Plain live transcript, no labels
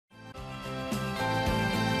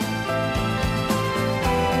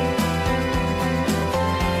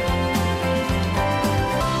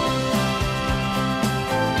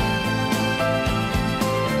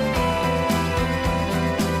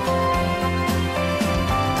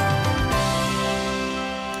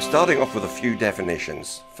Starting off with a few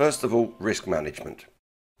definitions. First of all, risk management.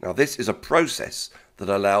 Now this is a process that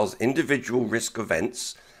allows individual risk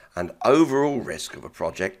events and overall risk of a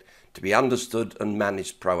project to be understood and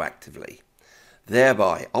managed proactively,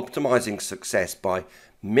 thereby optimizing success by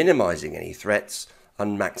minimizing any threats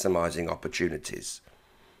and maximizing opportunities.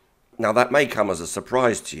 Now that may come as a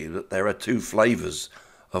surprise to you that there are two flavors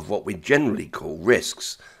of what we generally call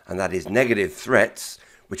risks, and that is negative threats,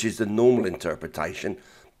 which is the normal interpretation,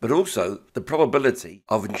 but also the probability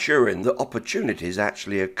of ensuring that opportunities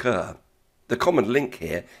actually occur. The common link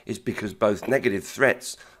here is because both negative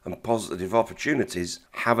threats and positive opportunities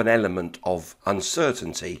have an element of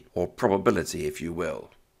uncertainty or probability, if you will.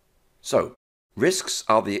 So, risks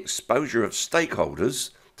are the exposure of stakeholders,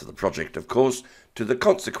 to the project of course, to the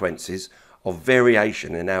consequences of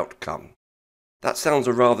variation in outcome. That sounds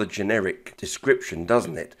a rather generic description,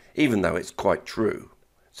 doesn't it? Even though it's quite true.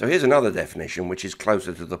 So here's another definition which is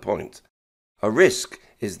closer to the point. A risk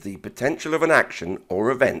is the potential of an action or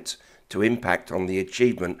event to impact on the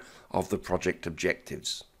achievement of the project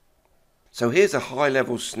objectives. So here's a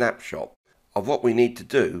high-level snapshot of what we need to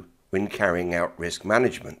do when carrying out risk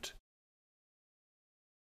management.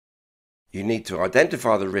 You need to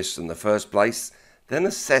identify the risks in the first place, then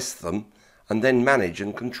assess them, and then manage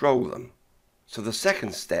and control them. So the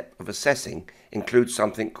second step of assessing includes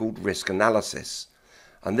something called risk analysis.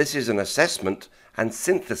 And this is an assessment and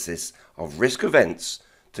synthesis of risk events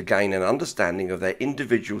to gain an understanding of their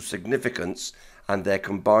individual significance and their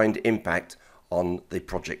combined impact on the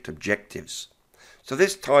project objectives. So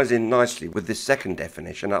this ties in nicely with this second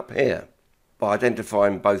definition up here. By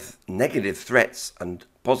identifying both negative threats and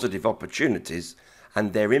positive opportunities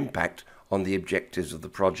and their impact on the objectives of the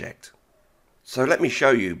project. So let me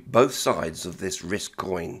show you both sides of this risk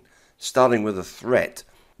coin, starting with a threat,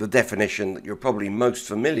 the definition that you're probably most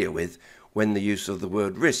familiar with when the use of the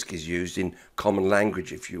word risk is used in common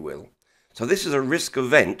language, if you will. So this is a risk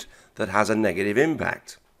event that has a negative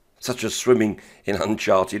impact, such as swimming in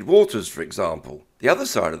uncharted waters, for example. The other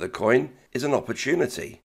side of the coin is an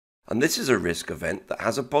opportunity, and this is a risk event that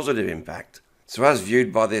has a positive impact. So as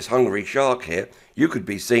viewed by this hungry shark here, you could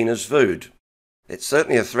be seen as food. It's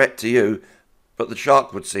certainly a threat to you, but the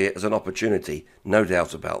shark would see it as an opportunity, no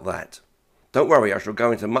doubt about that. Don't worry, I shall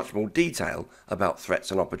go into much more detail about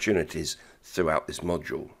threats and opportunities throughout this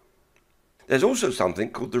module. There's also something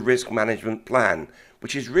called the Risk Management Plan,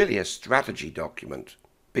 which is really a strategy document,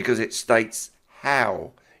 because it states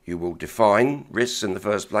how you will define risks in the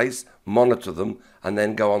first place, monitor them, and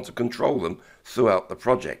then go on to control them throughout the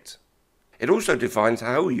project. It also defines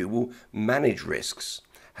how you will manage risks.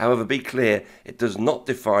 However, be clear, it does not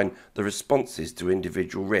define the responses to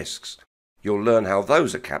individual risks. You'll learn how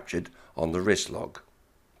those are captured on the risk log.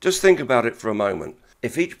 Just think about it for a moment.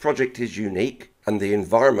 If each project is unique and the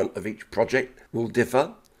environment of each project will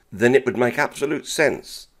differ, then it would make absolute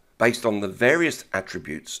sense, based on the various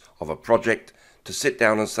attributes of a project, to sit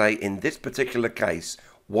down and say, in this particular case,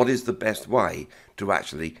 what is the best way to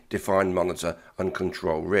actually define, monitor and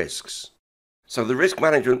control risks. So the risk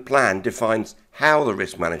management plan defines how the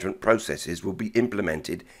risk management processes will be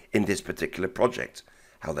implemented in this particular project,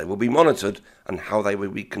 how they will be monitored and how they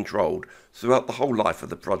will be controlled throughout the whole life of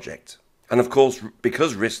the project. And of course,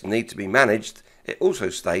 because risks need to be managed, it also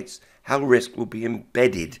states how risk will be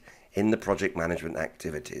embedded in the project management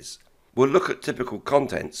activities. We'll look at typical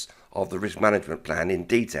contents of the risk management plan in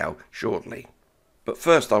detail shortly. But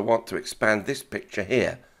first I want to expand this picture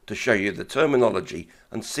here to show you the terminology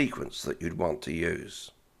and sequence that you'd want to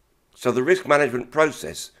use. So the risk management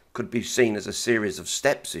process could be seen as a series of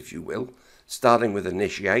steps, if you will, starting with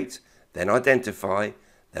initiate, then identify,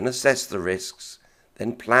 then assess the risks,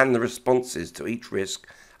 then plan the responses to each risk,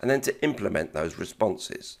 and then to implement those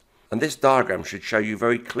responses. And this diagram should show you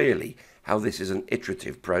very clearly how this is an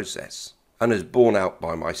iterative process, and is borne out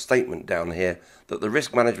by my statement down here that the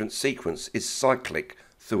risk management sequence is cyclic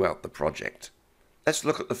throughout the project. Let's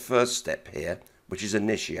look at the first step here, which is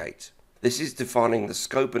initiate. This is defining the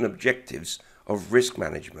scope and objectives of risk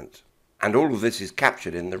management. And all of this is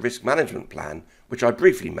captured in the risk management plan, which I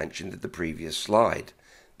briefly mentioned in the previous slide.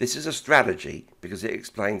 This is a strategy because it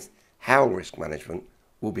explains how risk management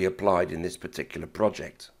will be applied in this particular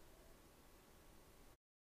project.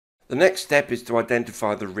 The next step is to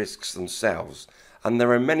identify the risks themselves, and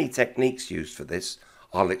there are many techniques used for this.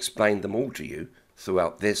 I'll explain them all to you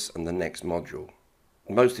throughout this and the next module.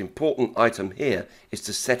 The most important item here is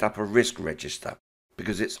to set up a risk register,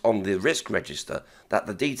 because it's on the risk register that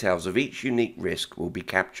the details of each unique risk will be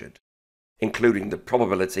captured, including the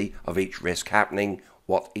probability of each risk happening,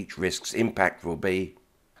 what each risk's impact will be,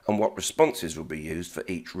 and what responses will be used for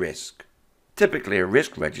each risk. Typically a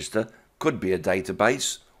risk register could be a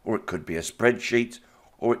database, or it could be a spreadsheet,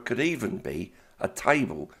 or it could even be a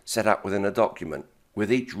table set up within a document,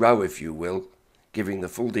 with each row, if you will, giving the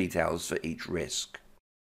full details for each risk.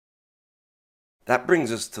 That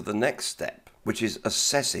brings us to the next step, which is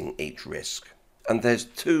assessing each risk. And there's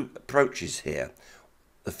two approaches here.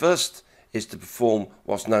 The first is to perform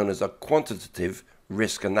what's known as a quantitative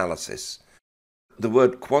risk analysis. The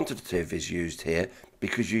word quantitative is used here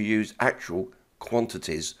because you use actual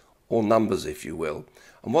quantities or numbers, if you will.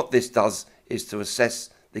 And what this does is to assess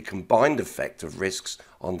the combined effect of risks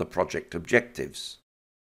on the project objectives.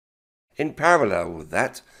 In parallel with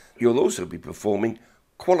that, you'll also be performing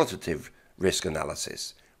qualitative risk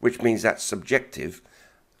analysis, which means that's subjective,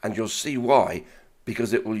 and you'll see why,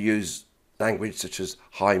 because it will use language such as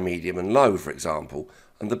high, medium and low, for example,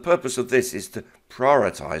 and the purpose of this is to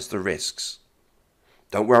prioritize the risks.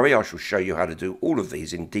 Don't worry, I shall show you how to do all of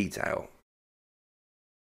these in detail.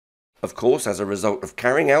 Of course, as a result of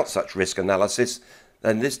carrying out such risk analysis,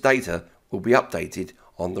 then this data will be updated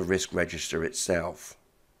on the risk register itself.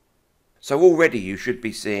 So already you should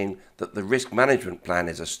be seeing that the risk management plan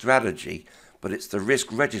is a strategy, but it's the risk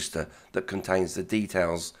register that contains the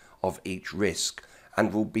details of each risk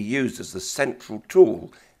and will be used as the central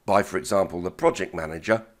tool by, for example, the project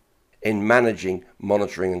manager in managing,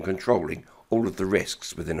 monitoring and controlling all of the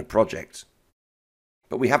risks within a project.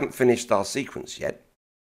 But we haven't finished our sequence yet.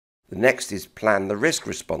 The next is plan the risk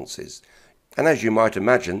responses. And as you might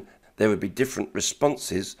imagine, there would be different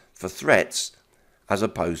responses for threats as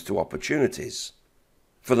opposed to opportunities.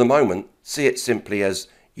 For the moment, see it simply as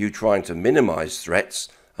you trying to minimize threats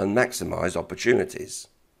and maximize opportunities.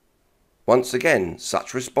 Once again,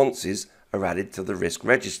 such responses are added to the risk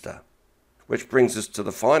register, which brings us to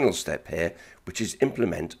the final step here, which is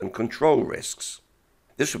implement and control risks.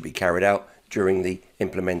 This will be carried out during the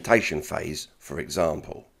implementation phase, for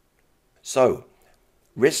example. So,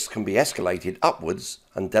 risks can be escalated upwards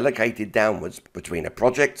and delegated downwards between a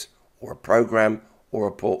project or a program or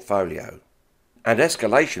a portfolio. And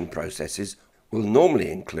escalation processes will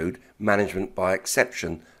normally include management by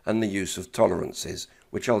exception and the use of tolerances,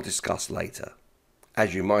 which I'll discuss later.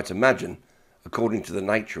 As you might imagine, according to the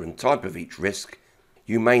nature and type of each risk,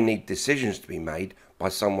 you may need decisions to be made by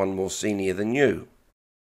someone more senior than you.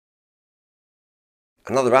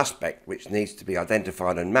 Another aspect which needs to be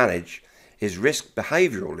identified and managed is risk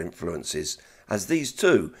behavioural influences, as these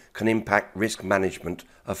too can impact risk management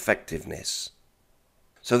effectiveness.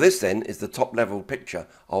 So this then is the top level picture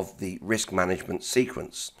of the risk management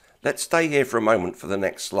sequence. Let's stay here for a moment for the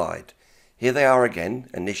next slide. Here they are again: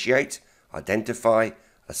 initiate, identify,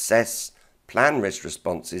 assess, plan risk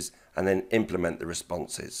responses and then implement the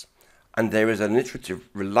responses. And there is an iterative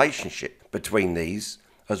relationship between these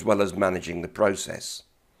as well as managing the process.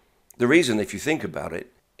 The reason, if you think about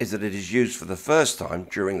it, is that it is used for the first time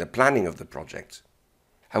during the planning of the project.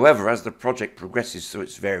 However, as the project progresses through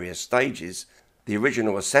its various stages, the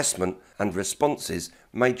original assessment and responses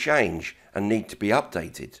may change and need to be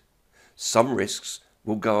updated. Some risks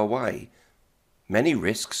will go away. Many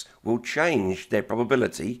risks will change their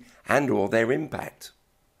probability and/or their impact.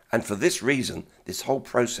 And for this reason, this whole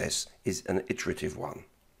process is an iterative one.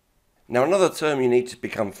 Now, another term you need to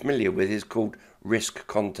become familiar with is called risk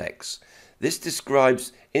context. This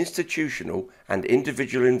describes institutional and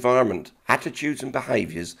individual environment, attitudes and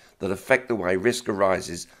behaviours that affect the way risk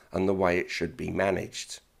arises and the way it should be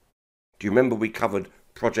managed. Do you remember we covered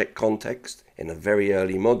project context in a very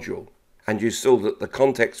early module? And you saw that the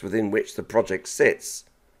context within which the project sits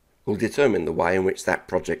will determine the way in which that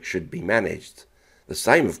project should be managed. The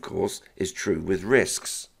same, of course, is true with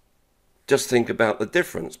risks. Just think about the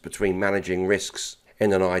difference between managing risks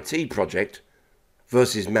in an IT project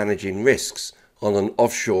versus managing risks on an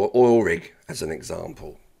offshore oil rig, as an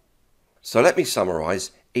example. So let me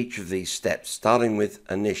summarise each of these steps, starting with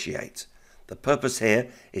initiate. The purpose here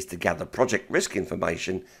is to gather project risk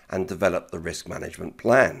information and develop the risk management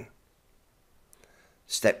plan.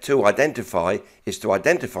 Step 2, identify, is to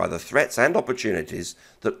identify the threats and opportunities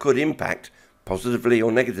that could impact, positively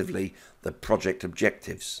or negatively, the project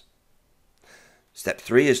objectives. Step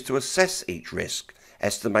 3 is to assess each risk,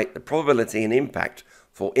 estimate the probability and impact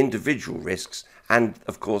for individual risks and,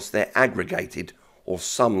 of course, their aggregated, or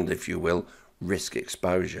summed, if you will, risk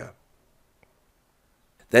exposure.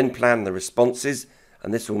 Then plan the responses,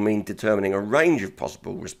 and this will mean determining a range of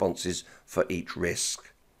possible responses for each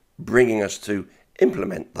risk, bringing us to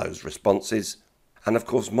implement those responses and, of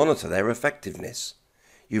course, monitor their effectiveness.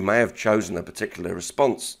 You may have chosen a particular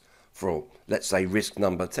response for, let's say, risk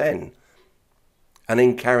number 10, and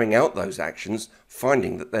in carrying out those actions,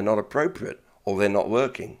 finding that they're not appropriate or they're not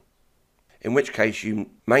working. in which case you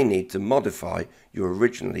may need to modify your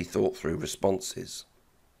originally thought through responses.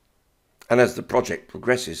 And as the project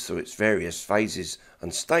progresses through its various phases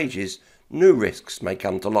and stages, new risks may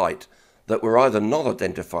come to light that were either not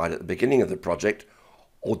identified at the beginning of the project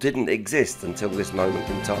or didn't exist until this moment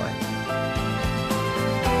in time.